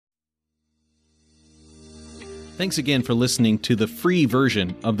Thanks again for listening to the free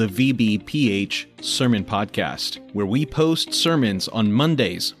version of the VBPH Sermon Podcast, where we post sermons on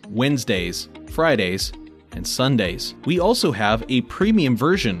Mondays, Wednesdays, Fridays, and Sundays. We also have a premium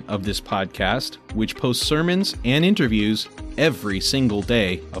version of this podcast, which posts sermons and interviews every single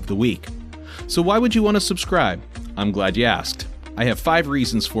day of the week. So why would you want to subscribe? I'm glad you asked. I have 5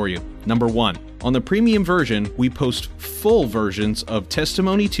 reasons for you. Number 1, on the premium version, we post full versions of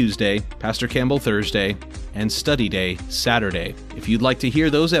Testimony Tuesday, Pastor Campbell Thursday, and Study Day Saturday. If you'd like to hear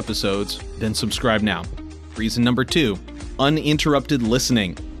those episodes, then subscribe now. Reason number 2, uninterrupted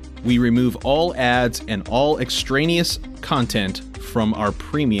listening. We remove all ads and all extraneous content from our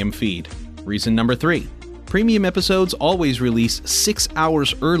premium feed. Reason number 3, premium episodes always release 6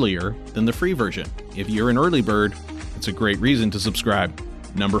 hours earlier than the free version. If you're an early bird, it's a great reason to subscribe.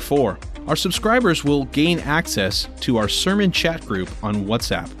 Number 4, our subscribers will gain access to our sermon chat group on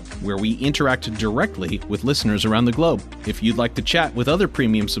WhatsApp, where we interact directly with listeners around the globe. If you'd like to chat with other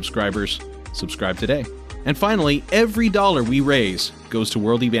premium subscribers, subscribe today. And finally, every dollar we raise goes to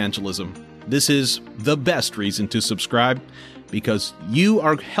world evangelism. This is the best reason to subscribe, because you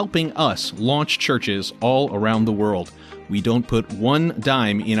are helping us launch churches all around the world. We don't put one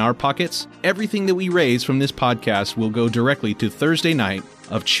dime in our pockets. Everything that we raise from this podcast will go directly to Thursday night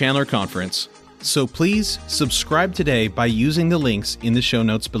of Chandler Conference. So please subscribe today by using the links in the show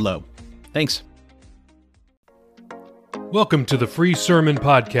notes below. Thanks. Welcome to the free sermon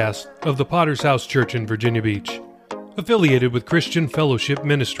podcast of the Potter's House Church in Virginia Beach, affiliated with Christian Fellowship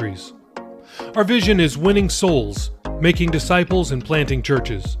Ministries. Our vision is winning souls, making disciples, and planting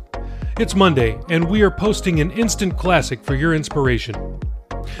churches. It's Monday, and we are posting an instant classic for your inspiration.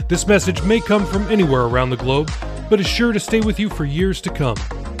 This message may come from anywhere around the globe, but is sure to stay with you for years to come.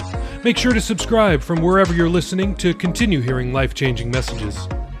 Make sure to subscribe from wherever you're listening to continue hearing life-changing messages.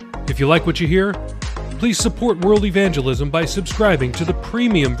 If you like what you hear, please support world evangelism by subscribing to the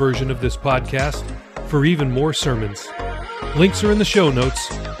premium version of this podcast for even more sermons. Links are in the show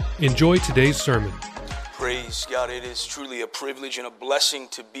notes. Enjoy today's sermon. Praise God. It is truly a privilege and a blessing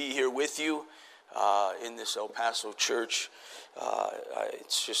to be here with you in this El Paso church.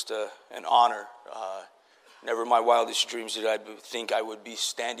 It's just an honor. Never in my wildest dreams did I think I would be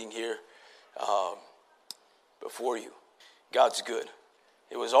standing here before you. God's good.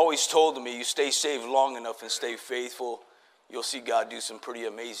 It was always told to me, you stay saved long enough and stay faithful, you'll see God do some pretty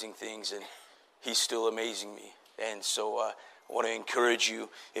amazing things, and He's still amazing me. And so I want to encourage you.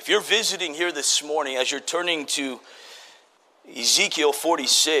 If you're visiting here this morning, as you're turning to Ezekiel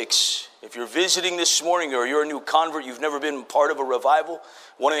 46, if you're visiting this morning or you're a new convert, you've never been part of a revival,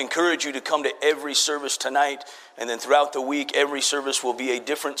 I want to encourage you to come to every service tonight. And then throughout the week, every service will be a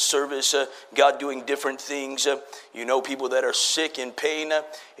different service, God doing different things. You know, people that are sick in pain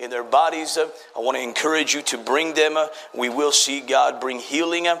in their bodies, I want to encourage you to bring them. We will see God bring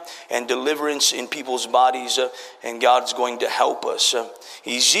healing and deliverance in people's bodies, and God's going to help us.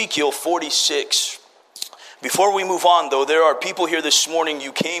 Ezekiel 46. Before we move on, though, there are people here this morning,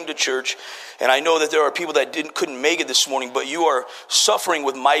 you came to church, and I know that there are people that couldn't make it this morning, but you are suffering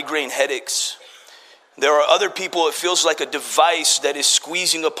with migraine headaches. There are other people, it feels like a device that is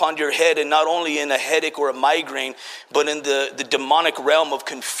squeezing upon your head, and not only in a headache or a migraine, but in the demonic realm of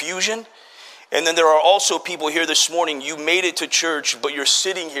confusion. And then there are also people here this morning, you made it to church, but you're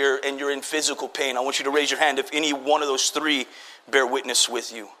sitting here and you're in physical pain. I want you to raise your hand if any one of those 3 bear witness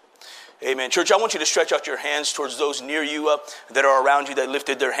with you. Amen. Church, I want you to stretch out your hands towards those near you that are around you that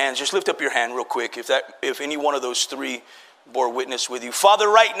lifted their hands. Just lift up your hand real quick if any one of those 3 bore witness with you. Father,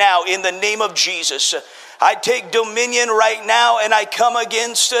 right now, in the name of Jesus, I take dominion right now and I come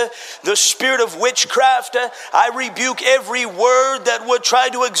against the spirit of witchcraft. I rebuke every word that would try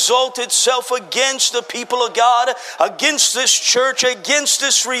to exalt itself against the people of God, against this church, against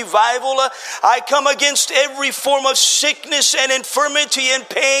this revival. I come against every form of sickness and infirmity and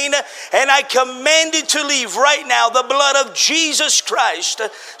pain, and I command it to leave right now. The blood of Jesus Christ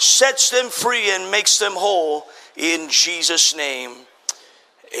sets them free and makes them whole. In Jesus' name,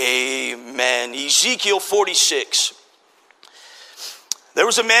 amen. Ezekiel 46. There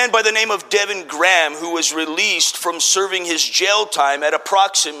was a man by the name of Devin Graham who was released from serving his jail time at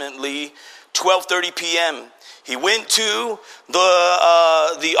approximately 12:30 p.m. He went to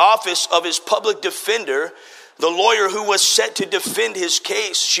the office of his public defender, the lawyer who was set to defend his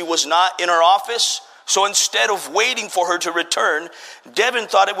case. She was not in her office, so instead of waiting for her to return, Devin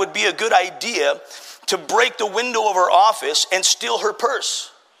thought it would be a good idea to break the window of her office and steal her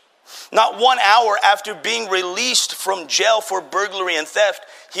purse. Not 1 hour after being released from jail for burglary and theft,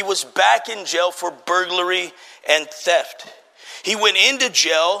 he was back in jail for burglary and theft. He went into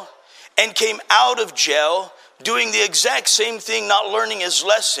jail and came out of jail doing the exact same thing, not learning his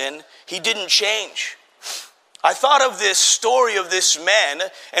lesson, he didn't change. I thought of this story of this man,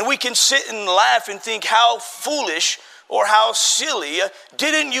 and we can sit and laugh and think how foolish or how silly.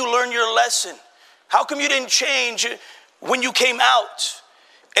 Didn't you learn your lesson? How come you didn't change when you came out?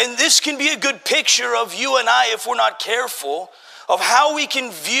 And this can be a good picture of you and I, if we're not careful, of how we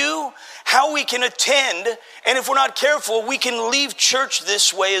can view, how we can attend, and if we're not careful, we can leave church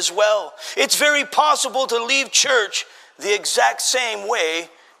this way as well. It's very possible to leave church the exact same way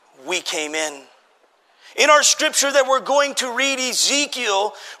we came in. In our scripture that we're going to read,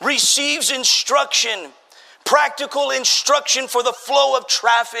 Ezekiel receives instruction, practical instruction for the flow of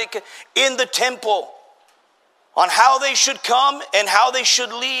traffic in the temple on how they should come and how they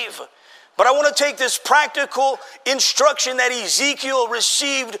should leave. But I want to take this practical instruction that Ezekiel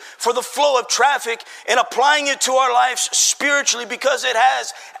received for the flow of traffic and applying it to our lives spiritually, because it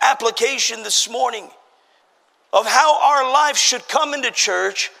has application this morning of how our life should come into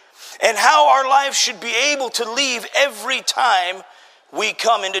church and how our lives should be able to leave every time we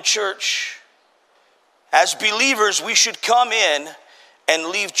come into church. As believers, we should come in and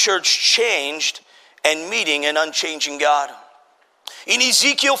leave church changed and meeting an unchanging God. In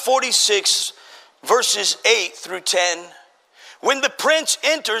Ezekiel 46, verses 8 through 10, when the prince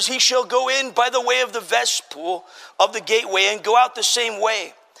enters, he shall go in by the way of the vestibule of the gateway and go out the same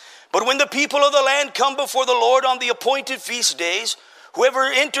way. But when the people of the land come before the Lord on the appointed feast days, whoever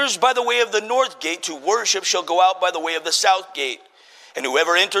enters by the way of the north gate to worship shall go out by the way of the south gate. And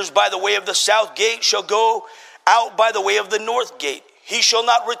whoever enters by the way of the south gate shall go out by the way of the north gate. He shall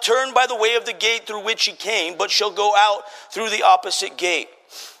not return by the way of the gate through which he came, but shall go out through the opposite gate.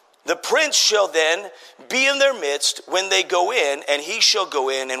 The prince shall then be in their midst when they go in, and he shall go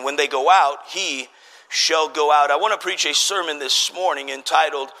in, and when they go out, he shall go out. I want to preach a sermon this morning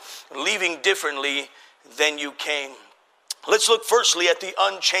entitled, Leaving Differently Than You Came. Let's look firstly at the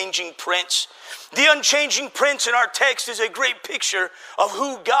unchanging prince. The unchanging prince in our text is a great picture of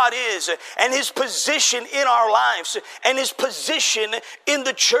who God is and his position in our lives and his position in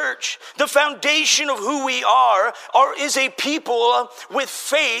the church. The foundation of who we are is a people with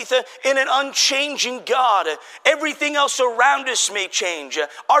faith in an unchanging God. Everything else around us may change.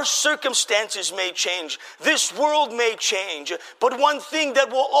 Our circumstances may change. This world may change. But one thing that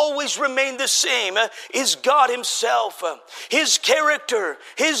will always remain the same is God himself. His character,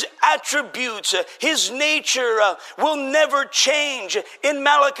 his attributes, his nature will never change. In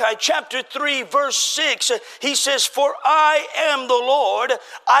Malachi chapter 3 verse 6, he says, "For I am the Lord,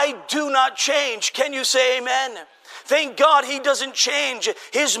 I do not change." Can you say amen? Thank God he doesn't change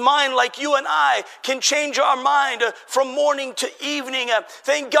his mind like you and I can change our mind from morning to evening.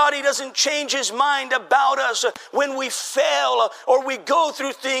 Thank God he doesn't change his mind about us when we fail or we go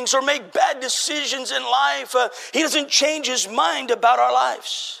through things or make bad decisions in life. He doesn't change his mind about our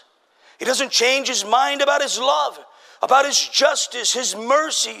lives. He doesn't change his mind about his love, about his justice, his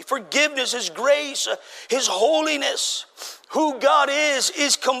mercy, forgiveness, his grace, his holiness. Who God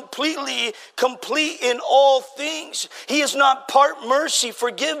is completely complete in all things. He is not part mercy,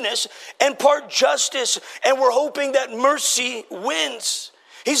 forgiveness, and part justice, and we're hoping that mercy wins.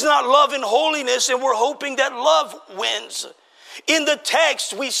 He's not love and holiness, and we're hoping that love wins. In the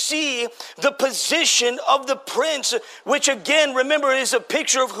text, we see the position of the prince, which again, remember, is a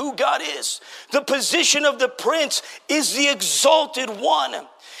picture of who God is. The position of the prince is the exalted one.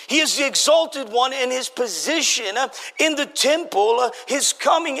 He is the exalted one, and his position in the temple, his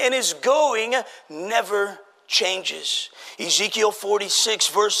coming and his going never changes. Ezekiel 46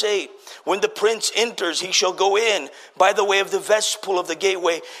 verse 8, when the prince enters, he shall go in by the way of the vestibule of the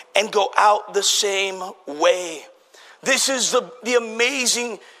gateway and go out the same way. This is the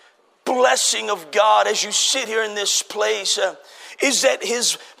amazing blessing of God as you sit here in this place, is that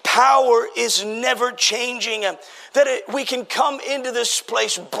his power is never changing. That we can come into this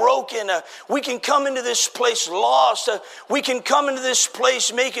place broken. We can come into this place lost. We can come into this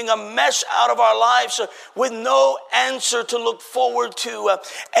place making a mess out of our lives with no answer to look forward to.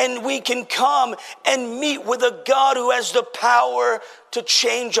 And we can come and meet with a God who has the power to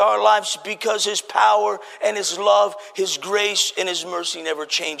change our lives, because his power and his love, his grace and his mercy never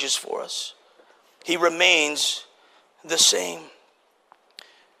changes for us. He remains the same.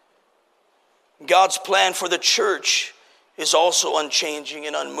 God's plan for the church is also unchanging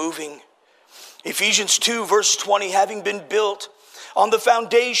and unmoving. Ephesians 2 verse 20, having been built on the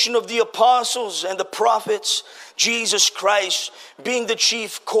foundation of the apostles and the prophets, Jesus Christ being the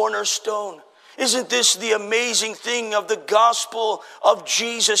chief cornerstone. Isn't this the amazing thing of the gospel of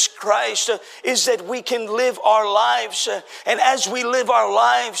Jesus Christ? Is that we can live our lives. And as we live our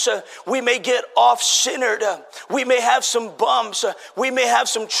lives, we may get off-centered. We may have some bumps. We may have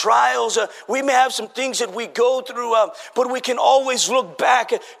some trials. We may have some things that we go through. But we can always look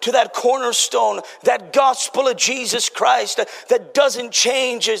back to that cornerstone, that gospel of Jesus Christ that doesn't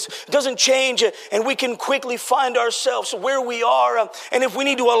change. And we can quickly find ourselves where we are. And if we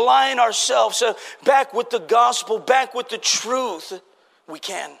need to align ourselves back with the gospel, back with the truth, we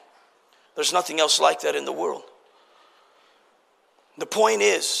can. There's nothing else like that in the world. The point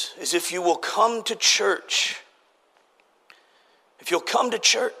is if you will come to church,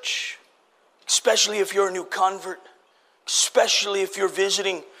 especially if you're a new convert, especially if you're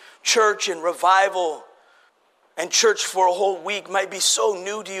visiting church and revival, and church for a whole week might be so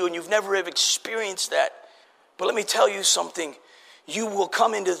new to you and you've never have experienced that. But let me tell you something. You will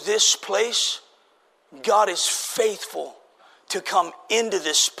come into this place. God is faithful to come into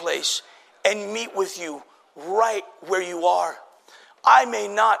this place and meet with you right where you are. I may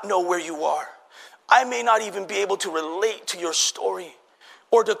not know where you are. I may not even be able to relate to your story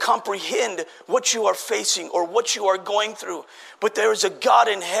or to comprehend what you are facing or what you are going through. But there is a God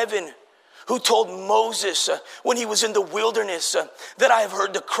in heaven who told Moses when he was in the wilderness that I have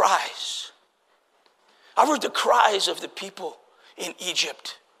heard the cries. I've heard the cries of the people in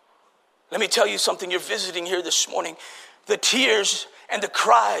Egypt. Let me tell you something. You're visiting here this morning. The tears and the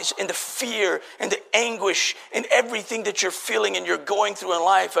cries and the fear and the anguish and everything that you're feeling and you're going through in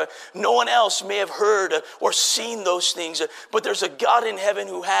life, no one else may have heard or seen those things, but there's a God in heaven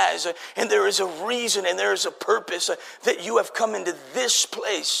who has, and there is a reason and there is a purpose that you have come into this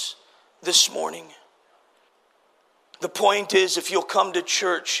place this morning. The point is, if you'll come to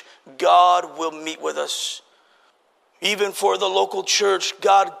church, God will meet with us. Even for the local church,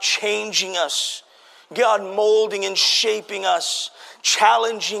 God changing us, God molding and shaping us,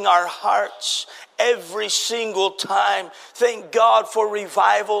 challenging our hearts every single time. Thank God for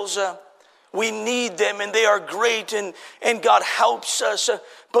revivals. We need them and they are great and God helps us.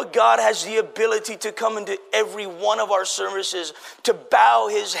 But God has the ability to come into every one of our services, to bow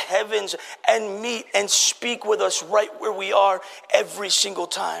his heavens and meet and speak with us right where we are every single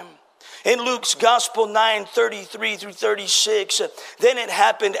time. In Luke's Gospel 9:33 through 36, then it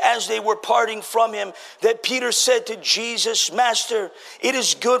happened as they were parting from him that Peter said to Jesus, Master, it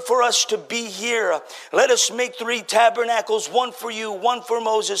is good for us to be here. Let us make 3 tabernacles, one for you, one for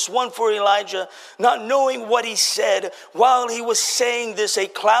Moses, one for Elijah. Not knowing what he said, while he was saying this, a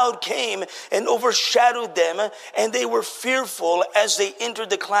cloud came and overshadowed them, and they were fearful as they entered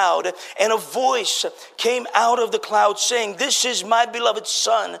the cloud. And a voice came out of the cloud saying, this is my beloved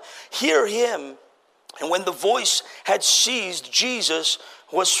Son. Hear him. And when the voice had ceased, Jesus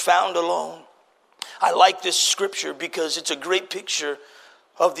was found alone. I like this scripture because it's a great picture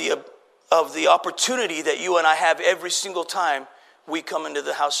of the opportunity that you and I have every single time we come into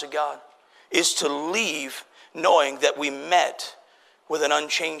the house of God, is to leave knowing that we met with an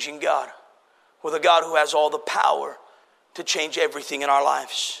unchanging God, with a God who has all the power to change everything in our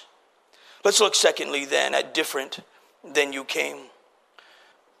lives. Let's look secondly then at different than you came.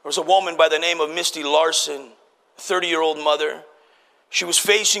 There was a woman by the name of Misty Larson, a 30-year-old mother. She was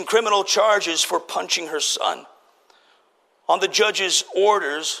facing criminal charges for punching her son. On the judge's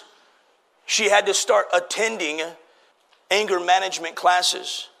orders, she had to start attending anger management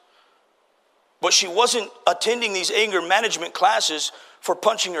classes. But she wasn't attending these anger management classes for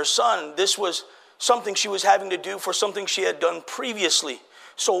punching her son. This was something she was having to do for something she had done previously.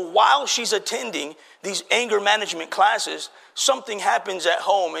 So while she's attending these anger management classes, something happens at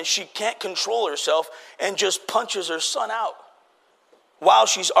home and she can't control herself and just punches her son out while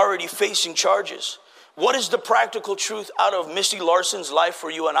she's already facing charges. What is the practical truth out of Misty Larson's life for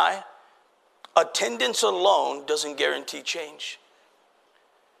you and I? Attendance alone doesn't guarantee change.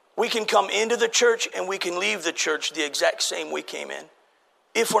 We can come into the church and we can leave the church the exact same we came in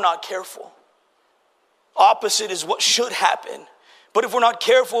if we're not careful. Opposite is what should happen. But if we're not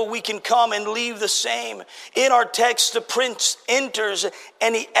careful, we can come and leave the same. In our text, the prince enters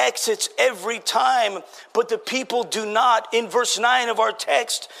and he exits every time. But the people do not. In verse 9 of our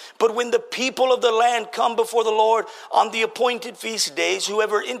text, but when the people of the land come before the Lord on the appointed feast days,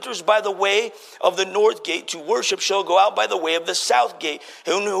 whoever enters by the way of the north gate to worship shall go out by the way of the south gate.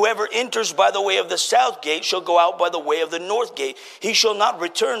 And whoever enters by the way of the south gate shall go out by the way of the north gate. He shall not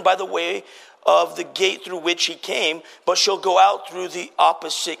return by the way of the gate through which he came, but shall go out through the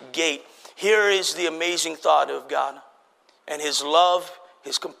opposite gate. Here is the amazing thought of God and his love,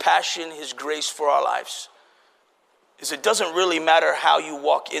 his compassion, his grace for our lives. Is it doesn't really matter how you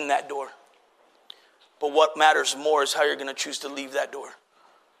walk in that door. But what matters more is how you're going to choose to leave that door.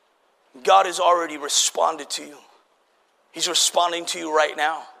 God has already responded to you. He's responding to you right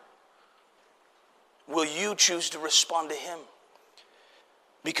now. Will you choose to respond to him?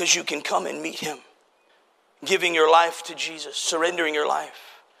 Because you can come and meet him. Giving your life to Jesus, surrendering your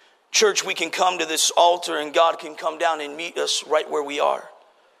life. Church, we can come to this altar and God can come down and meet us right where we are.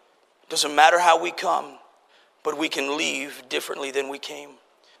 Doesn't matter how we come, but we can leave differently than we came.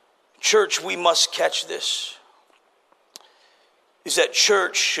 Church, we must catch this. Is that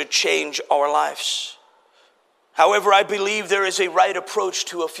church should change our lives. However, I believe there is a right approach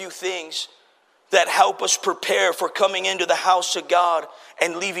to a few things that help us prepare for coming into the house of God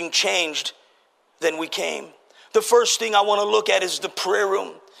and leaving changed than we came. The first thing I want to look at is the prayer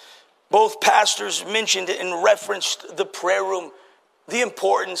room. Both pastors mentioned and referenced the prayer room, the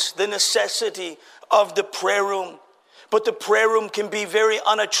importance, the necessity of the prayer room. But the prayer room can be very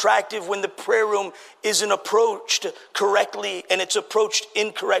unattractive when the prayer room isn't approached correctly and it's approached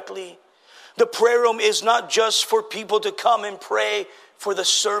incorrectly. The prayer room is not just for people to come and pray for the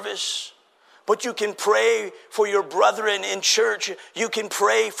service, but you can pray for your brethren in church. You can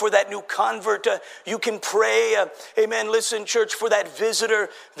pray for that new convert. You can pray, amen, listen, church, for that visitor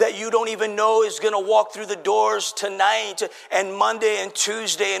that you don't even know is going to walk through the doors tonight and Monday and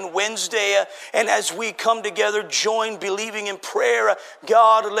Tuesday and Wednesday. And as we come together, join believing in prayer,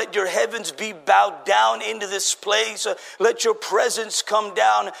 God, let your heavens be bowed down into this place. Let your presence come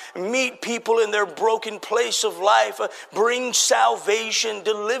down. Meet people in their broken place of life. Bring salvation,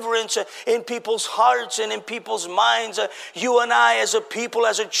 deliverance in people's hearts and in people's minds. You and I as a people,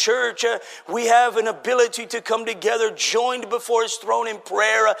 as a church, we have an ability to come together, joined before his throne in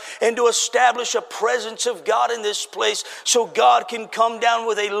prayer, and to establish a presence of God in this place so God can come down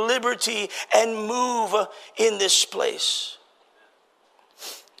with a liberty and move in this place.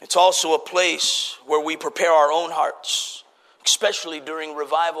 It's also a place where we prepare our own hearts, especially during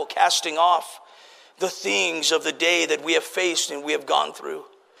revival, casting off the things of the day that we have faced and we have gone through.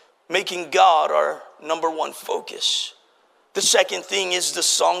 Making God our number one focus. The second thing is the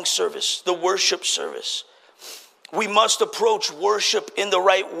song service, the worship service. We must approach worship in the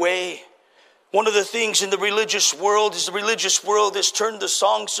right way. One of the things in the religious world has turned the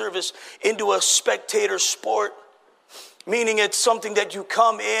song service into a spectator sport. Meaning it's something that you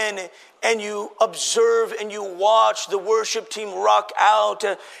come in and you observe and you watch the worship team rock out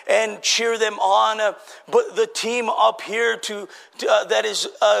and cheer them on. But the team up here that is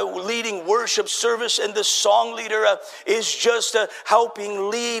leading worship service and the song leader is just helping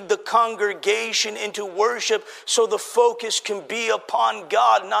lead the congregation into worship so the focus can be upon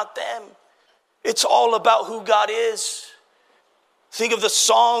God, not them. It's all about who God is. Think of the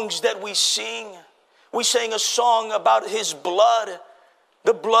songs that we sing. We sang a song about his blood,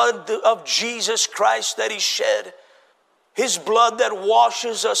 the blood of Jesus Christ that he shed. His blood that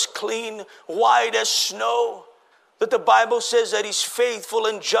washes us clean, white as snow. That the Bible says that he's faithful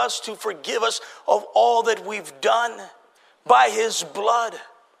and just to forgive us of all that we've done by his blood.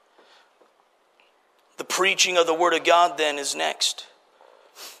 The preaching of the word of God then is next.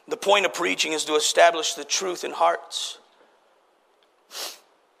 The point of preaching is to establish the truth in hearts.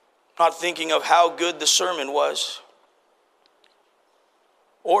 Not thinking of how good the sermon was,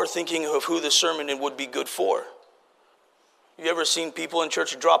 or thinking of who the sermon would be good for. You ever seen people in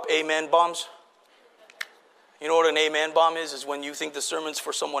church drop amen bombs? You know what an amen bomb is? Is when you think the sermon's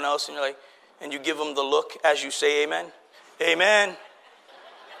for someone else and you're like, and you give them the look as you say amen. Amen.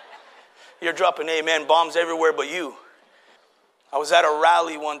 You're dropping amen bombs everywhere but you. I was at a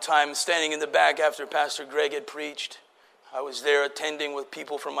rally one time, standing in the back after Pastor Greg had preached. I was there attending with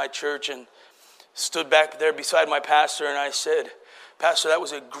people from my church and stood back there beside my pastor and I said, Pastor, that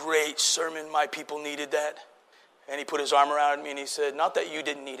was a great sermon. My people needed that. And he put his arm around me and he said, not that you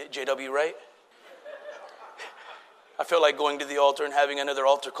didn't need it, JW, right? I felt like going to the altar and having another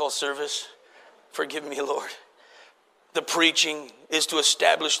altar call service. Forgive me, Lord. The preaching is to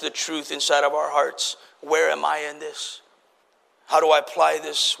establish the truth inside of our hearts. Where am I in this? How do I apply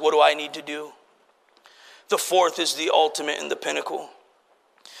this? What do I need to do? The fourth is the ultimate and the pinnacle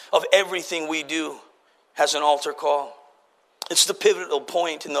of everything we do has an altar call. It's the pivotal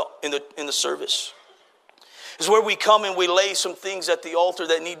point in the service. It's where we come and we lay some things at the altar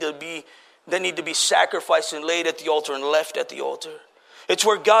that need to be sacrificed and laid at the altar and left at the altar. It's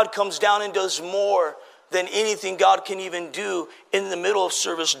where God comes down and does more than anything God can even do in the middle of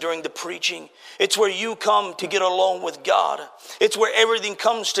service during the preaching. It's where you come to get alone with God. It's where everything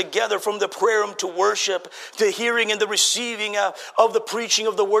comes together, from the prayer room to worship, to hearing and the receiving of the preaching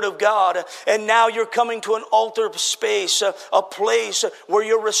of the Word of God. And now you're coming to an altar space, a place where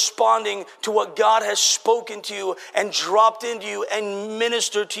you're responding to what God has spoken to you and dropped into you and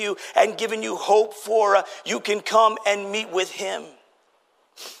ministered to you and given you hope for. You can come and meet with Him.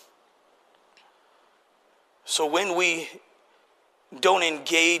 So when we don't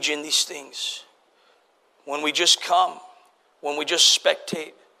engage in these things, when we just come, when we just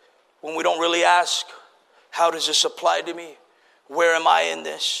spectate, when we don't really ask, how does this apply to me? Where am I in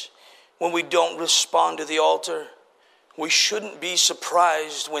this? When we don't respond to the altar, we shouldn't be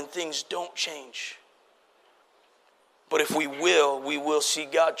surprised when things don't change. But if we will see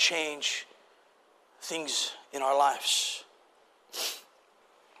God change things in our lives.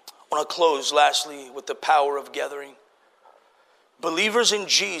 I want to close lastly with the power of gathering. Believers in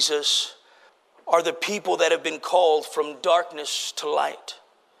Jesus are the people that have been called from darkness to light.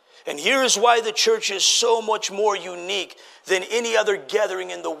 And here is why the church is so much more unique than any other gathering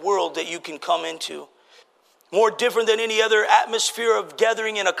in the world that you can come into. More different than any other atmosphere of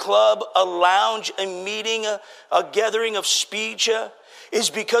gathering in a club, a lounge, a meeting, a gathering of speech, is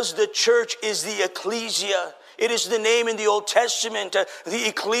because the church is the ecclesia. It is the name in the Old Testament, the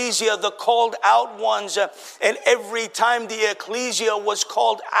ecclesia, the called out ones. And every time the ecclesia was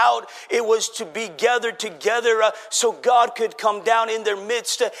called out, it was to be gathered together so God could come down in their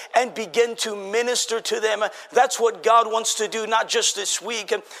midst and begin to minister to them. That's what God wants to do, not just this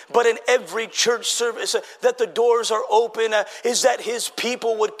week, but in every church service, that the doors are open, is that His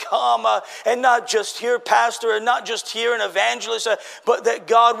people would come and not just hear pastor and not just hear an evangelist, but that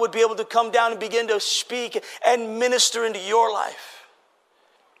God would be able to come down and begin to speak and minister into your life.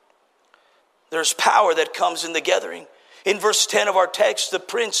 There's power that comes in the gathering. In verse 10 of our text, the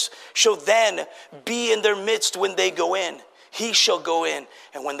prince shall then be in their midst when they go in. He shall go in,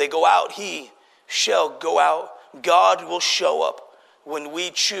 and when they go out, he shall go out. God will show up when we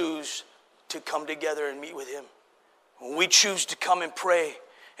choose to come together and meet with Him. When we choose to come and pray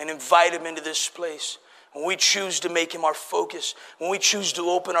and invite Him into this place. When we choose to make Him our focus, when we choose to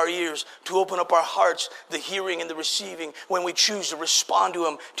open our ears, to open up our hearts, the hearing and the receiving, when we choose to respond to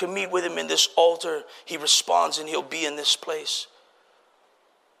Him, to meet with Him in this altar, He responds and He'll be in this place.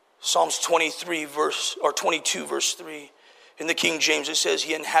 Psalms 22 verse 3. In the King James it says,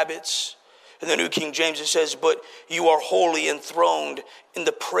 He inhabits. In the New King James it says, but you are wholly enthroned in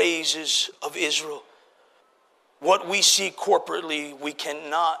the praises of Israel. What we see corporately, we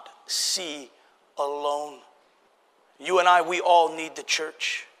cannot see alone. You and I, we all need the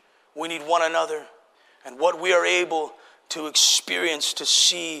church. We need one another. And what we are able to experience, to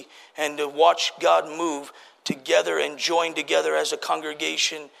see, and to watch God move together and join together as a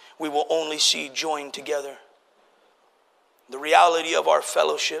congregation, we will only see joined together. The reality of our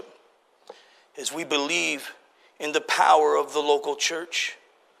fellowship is we believe in the power of the local church.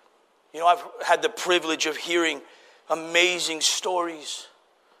 You know, I've had the privilege of hearing amazing stories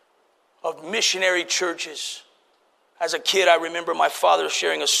of missionary churches. As a kid, I remember my father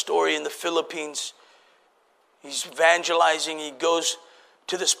sharing a story in the Philippines. He's evangelizing. He goes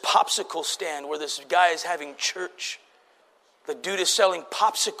to this popsicle stand where this guy is having church. The dude is selling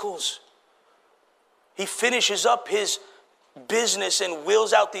popsicles. He finishes up his business and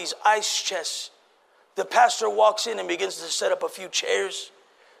wheels out these ice chests. The pastor walks in and begins to set up a few chairs,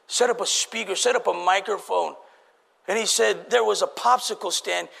 set up a speaker, set up a microphone. And he said there was a popsicle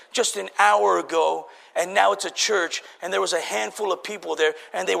stand just an hour ago, and now it's a church, and there was a handful of people there,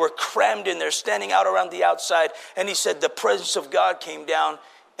 and they were crammed in there, standing out around the outside. And he said the presence of God came down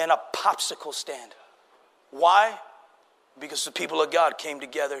in a popsicle stand. Why? Because the people of God came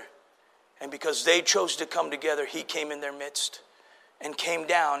together. And because they chose to come together, He came in their midst and came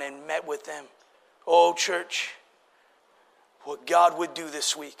down and met with them. Oh, church, what God would do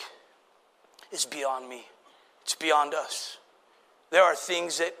this week is beyond me. It's beyond us. There are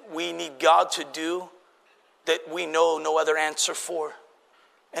things that we need God to do that we know no other answer for.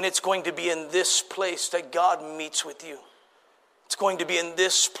 And it's going to be in this place that God meets with you. It's going to be in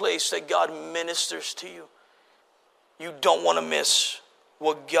this place that God ministers to you. You don't want to miss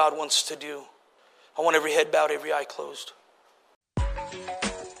what God wants to do. I want every head bowed, every eye closed.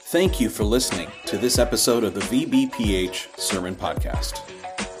 Thank you for listening to this episode of the VBPH Sermon Podcast.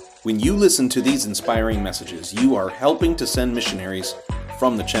 When you listen to these inspiring messages, you are helping to send missionaries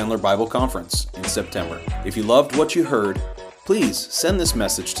from the Chandler Bible Conference in September. If you loved what you heard, please send this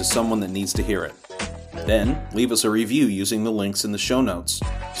message to someone that needs to hear it. Then, leave us a review using the links in the show notes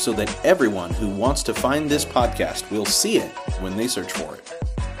so that everyone who wants to find this podcast will see it when they search for it.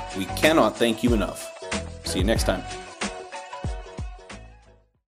 We cannot thank you enough. See you next time.